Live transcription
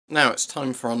Now it's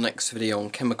time for our next video on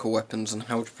chemical weapons and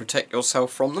how to protect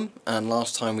yourself from them, and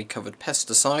last time we covered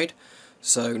pesticide,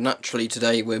 so naturally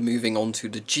today we're moving on to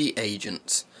the G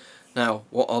agents. Now,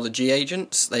 what are the G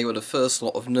agents? They were the first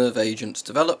lot of nerve agents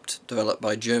developed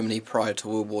by Germany prior to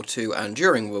World War II and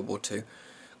during World War II,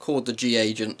 called the G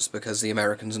agents because the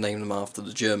Americans named them after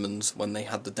the Germans when they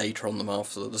had the data on them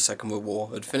after the Second World War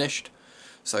had finished,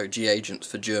 so G agents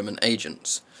for German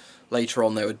agents. Later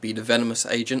on there would be the venomous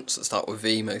agents that start with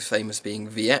V, most famous being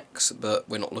VX, but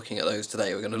we're not looking at those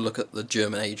today. We're going to look at the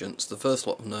German agents, the first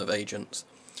lot of nerve agents.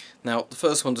 Now, the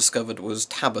first one discovered was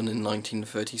Tabun in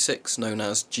 1936, known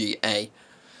as GA.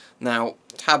 Now,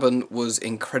 Tabun was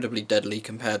incredibly deadly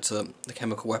compared to the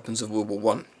chemical weapons of World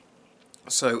War I.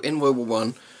 So, in World War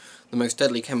I, the most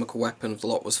deadly chemical weapon of the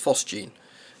lot was phosgene.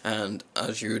 And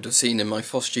as you would have seen in my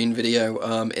phosgene video,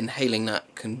 inhaling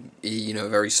that can be, a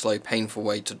very slow, painful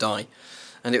way to die.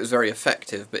 And it was very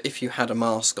effective, but if you had a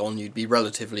mask on, you'd be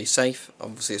relatively safe.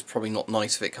 Obviously, it's probably not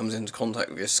nice if it comes into contact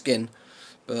with your skin,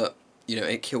 but,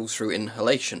 it kills through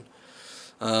inhalation.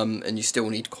 And you still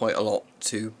need quite a lot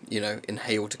to,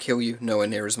 inhale to kill you. Nowhere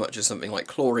near as much as something like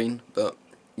chlorine, but,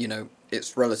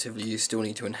 it's relatively, you still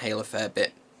need to inhale a fair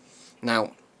bit.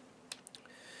 Now,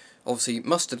 obviously,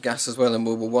 mustard gas as well in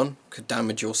World War I could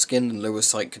damage your skin, and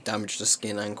lewisite could damage the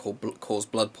skin and cause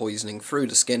blood poisoning through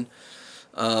the skin.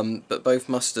 But both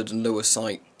mustard and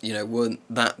lewisite, weren't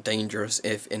that dangerous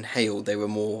if inhaled. They were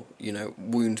more,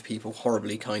 wound people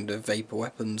horribly kind of vapour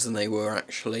weapons than they were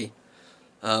actually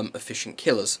efficient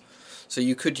killers. So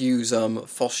you could use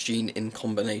phosgene in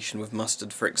combination with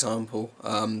mustard, for example,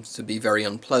 to be very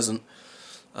unpleasant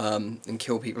and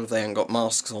kill people if they hadn't got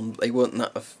masks on. They weren't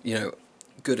that,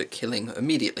 good at killing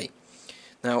immediately.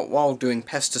 Now, while doing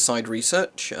pesticide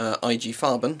research, IG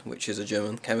Farben, which is a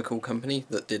German chemical company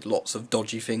that did lots of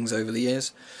dodgy things over the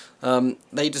years,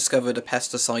 they discovered a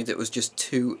pesticide that was just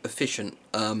too efficient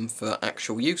for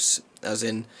actual use, as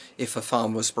in, if a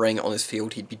farmer was spraying it on his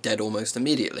field, he'd be dead almost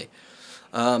immediately.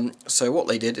 So what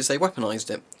they did is they weaponized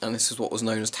it, and this is what was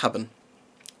known as Tabun.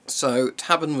 So,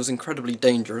 Tabun was incredibly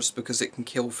dangerous because it can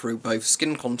kill through both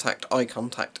skin contact, eye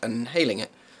contact, and inhaling it.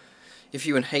 If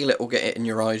you inhale it or get it in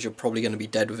your eyes, you're probably going to be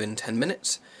dead within 10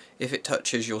 minutes. If it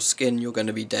touches your skin, you're going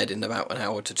to be dead in about an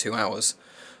hour to 2 hours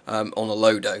on a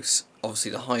low dose.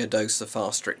 Obviously, the higher dose, the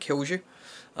faster it kills you.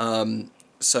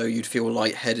 So you'd feel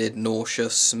lightheaded,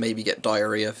 nauseous, maybe get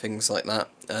diarrhea, things like that.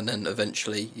 And then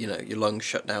eventually, your lungs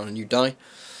shut down and you die.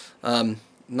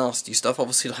 Nasty stuff.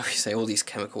 Obviously, like we say, all these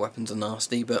chemical weapons are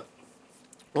nasty. But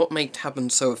what made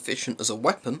Tabun so efficient as a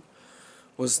weapon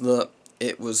was that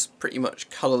it was pretty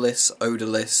much colourless,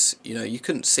 odourless, you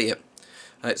couldn't see it.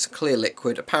 It's a clear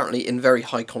liquid. Apparently in very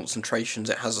high concentrations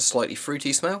it has a slightly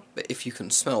fruity smell, but if you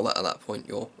can smell that at that point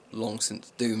you're long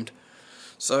since doomed.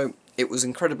 So it was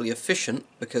incredibly efficient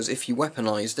because if you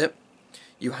weaponized it,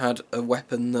 you had a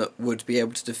weapon that would be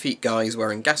able to defeat guys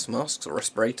wearing gas masks or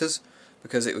respirators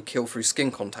because it would kill through skin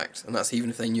contact, and that's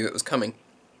even if they knew it was coming.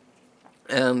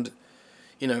 And,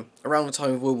 around the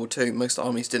time of World War II, most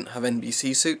armies didn't have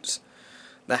NBC suits.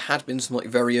 There had been some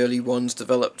very early ones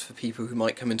developed for people who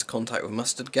might come into contact with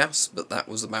mustard gas, but that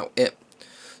was about it.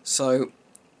 So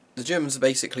the Germans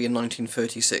basically in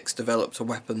 1936 developed a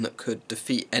weapon that could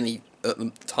defeat any, at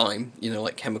the time,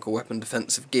 like chemical weapon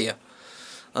defensive gear.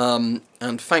 And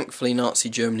thankfully Nazi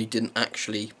Germany didn't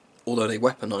actually, although they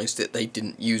weaponized it, they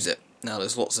didn't use it. Now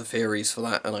there's lots of theories for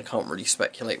that, and I can't really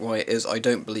speculate why it is. I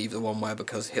don't believe the one where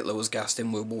because Hitler was gassed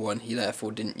in World War I he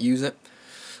therefore didn't use it.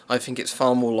 I think it's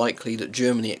far more likely that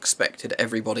Germany expected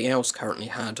everybody else currently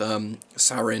had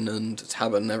Sarin and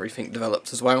Tabun and everything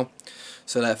developed as well,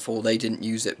 so therefore they didn't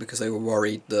use it because they were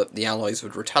worried that the Allies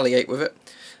would retaliate with it.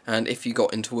 And if you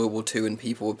got into World War II and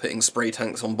people were putting spray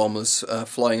tanks on bombers,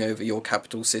 flying over your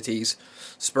capital cities,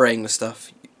 spraying the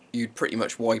stuff, you'd pretty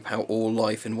much wipe out all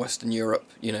life in Western Europe,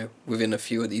 within a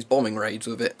few of these bombing raids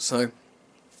with it. So,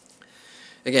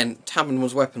 again, Tabun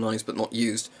was weaponized but not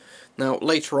used. Now,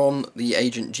 later on, the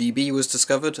agent GB was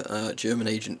discovered, German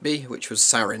agent B, which was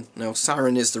Sarin. Now,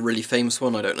 Sarin is the really famous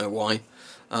one, I don't know why.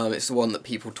 It's the one that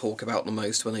people talk about the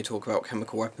most when they talk about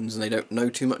chemical weapons, and they don't know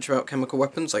too much about chemical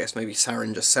weapons. I guess maybe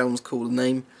Sarin just sounds cool, the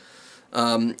name.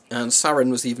 And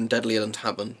Sarin was even deadlier than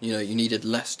Tabun. You needed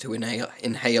less to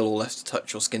inhale or less to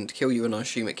touch your skin to kill you, and I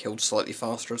assume it killed slightly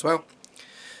faster as well.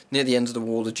 Near the end of the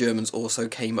war, the Germans also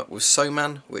came up with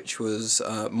Soman, which was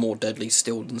more deadly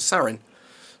still than Sarin.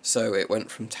 So it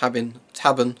went from Tabun,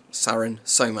 Sarin,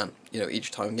 Soman, each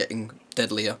time getting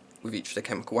deadlier with each of the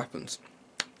chemical weapons.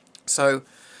 So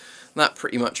that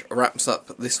pretty much wraps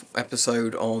up this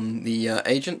episode on the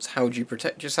agents. How do you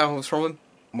protect yourselves from them?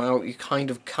 Well, you kind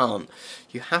of can't.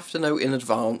 You have to know in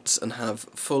advance and have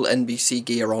full NBC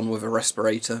gear on with a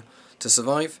respirator to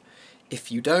survive.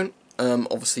 If you don't,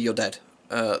 obviously you're dead.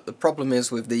 The problem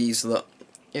is with these that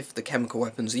if the chemical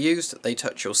weapons are used, they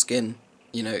touch your skin.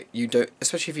 You know, you don't,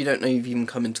 especially if you don't know you've even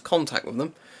come into contact with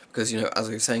them, because, you know, as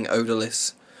I was saying,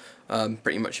 odourless,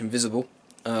 pretty much invisible.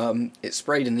 It's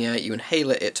sprayed in the air, you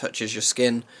inhale it, it touches your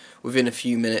skin. Within a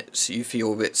few minutes, you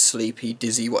feel a bit sleepy,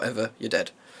 dizzy, whatever, you're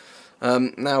dead.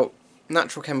 Now,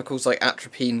 natural chemicals like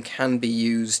atropine can be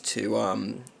used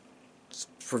to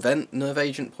prevent nerve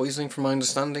agent poisoning, from my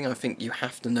understanding. I think you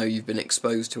have to know you've been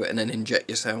exposed to it and then inject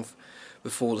yourself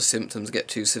before the symptoms get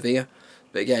too severe.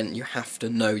 But again, you have to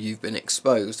know you've been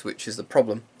exposed, which is the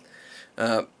problem.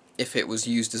 If it was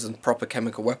used as a proper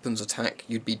chemical weapons attack,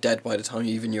 you'd be dead by the time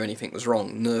you even knew anything was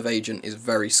wrong. Nerve agent is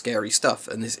very scary stuff,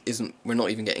 and this isn't, we're not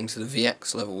even getting to the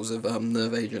VX levels of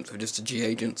nerve agents, we're just to G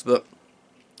agents, but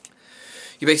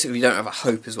you basically don't have a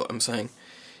hope, is what I'm saying.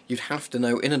 You'd have to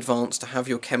know in advance to have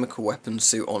your chemical weapons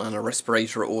suit on and a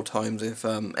respirator at all times if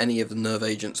any of the nerve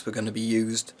agents were going to be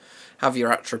used. Have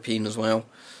your atropine as well,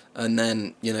 and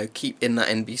then, you know, keep in that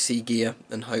NBC gear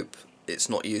and hope it's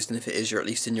not used, and if it is, you're at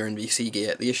least in your NBC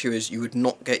gear. The issue is you would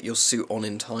not get your suit on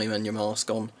in time and your mask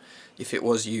on if it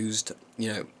was used.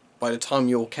 You know, by the time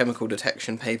your chemical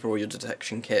detection paper or your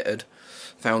detection kit had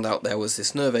found out there was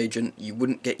this nerve agent, you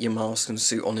wouldn't get your mask and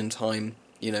suit on in time,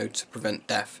 you know, to prevent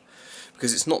death.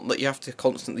 Because it's not that you have to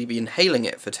constantly be inhaling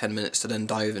it for 10 minutes to then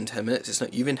die within 10 minutes. It's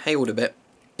not, you've inhaled a bit,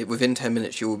 within 10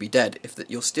 minutes you will be dead. If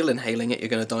you're still inhaling it, you're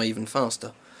going to die even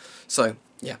faster. So,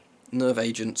 yeah, nerve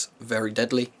agents, very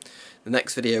deadly. The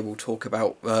next video we'll talk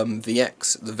about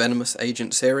VX, the venomous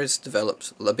agent series,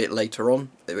 developed a bit later on,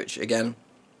 which again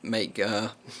make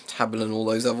Tabun and all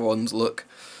those other ones look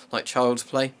like child's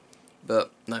play.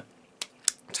 But no,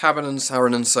 Tabun and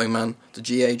Sarin and Soman, the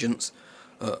G agents,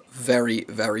 are very,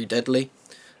 very deadly.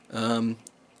 As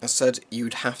I said,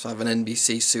 you'd have to have an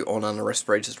NBC suit on and a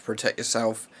respirator to protect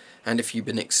yourself, and if you've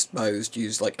been exposed,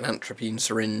 use like an atropine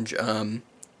syringe,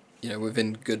 you know,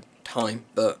 within good time.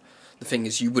 But the thing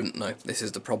is, you wouldn't know. This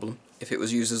is the problem. If it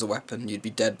was used as a weapon, you'd be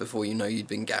dead before you know you'd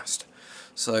been gassed.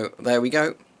 So there we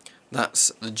go.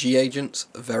 That's the G agents.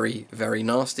 Very, very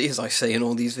nasty, as I say in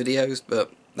all these videos,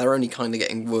 but they're only kind of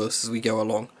getting worse as we go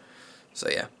along. So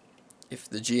yeah, if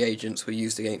the G agents were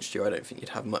used against you, I don't think you'd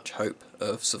have much hope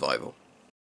of survival.